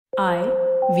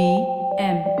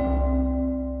IVM.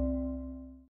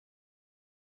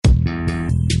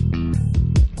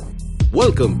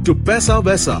 Welcome to Paisa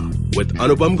Vaisa with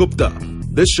Anupam Gupta.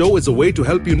 This show is a way to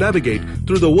help you navigate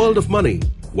through the world of money,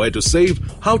 where to save,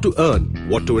 how to earn,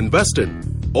 what to invest in.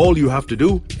 All you have to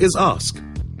do is ask.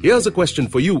 Here's a question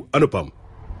for you, Anupam.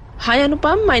 Hi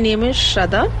Anupam, my name is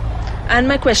Shraddha, and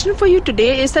my question for you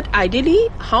today is that ideally,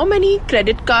 how many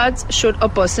credit cards should a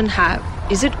person have?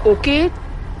 Is it okay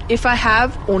if I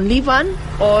have only one,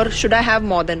 or should I have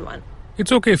more than one?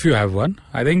 It's okay if you have one.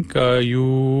 I think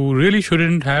you really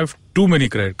shouldn't have too many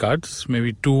credit cards,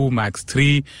 maybe 2, max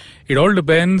 3. It all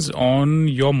depends on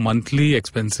your monthly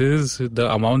expenses,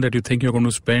 the amount that you think you're going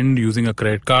to spend using a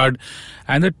credit card,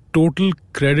 and the total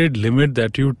credit limit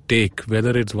that you take, whether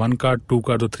it's 1 card, 2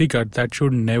 cards or 3 cards, that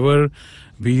should never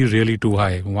be really too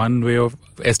high. One way of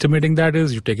estimating that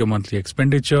is you take your monthly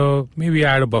expenditure, maybe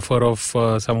add a buffer of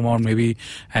some amount, maybe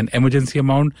an emergency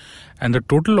amount, and the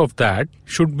total of that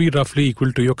should be roughly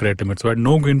equal to your credit limit. So at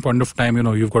no given point of time,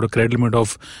 you've got a credit limit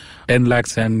of 10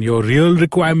 lakhs and your real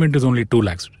requirement is only 2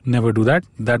 lakhs. Never do that.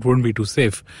 That wouldn't be too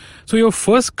safe. So your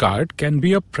first card can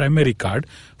be a primary card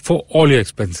for all your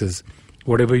expenses.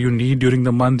 Whatever you need during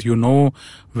the month, you know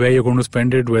where you're going to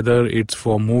spend it, whether it's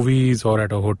for movies or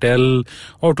at a hotel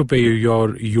or to pay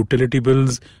your utility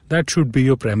bills. That should be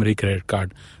your primary credit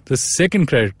card. The second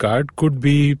credit card could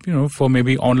be, for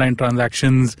maybe online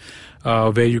transactions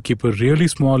where you keep a really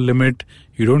small limit.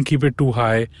 You don't keep it too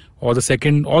high. Or the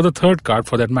second or the third card,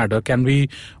 for that matter, can be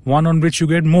one on which you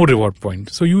get more reward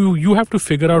points. So you have to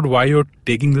figure out why you're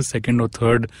taking the second or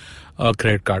third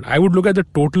credit card. I would look at the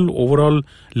total overall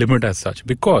limit as such,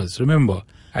 because remember,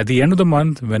 at the end of the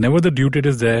month, whenever the due date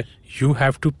is there, you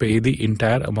have to pay the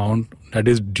entire amount that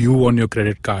is due on your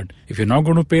credit card. If you're not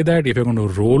going to pay that, if you're going to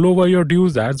roll over your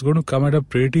dues, that's going to come at a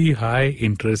pretty high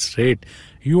interest rate.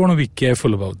 You want to be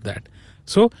careful about that.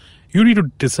 So you need to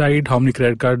decide how many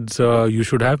credit cards you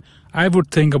should have. I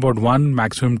would think about 1,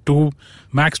 maximum 2,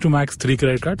 max to max 3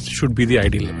 credit cards should be the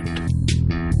ideal limit.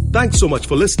 Thanks so much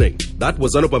for listening. That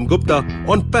was Anupam Gupta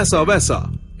on Paisa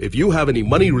Vaisa. If you have any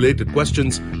money-related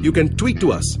questions, you can tweet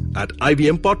to us at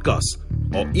IVM Podcasts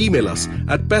or email us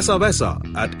at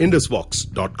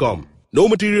paisavaisa@indusvox.com. No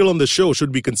material on the show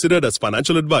should be considered as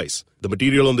financial advice. The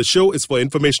material on the show is for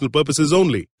informational purposes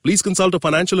only. Please consult a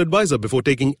financial advisor before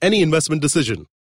taking any investment decision.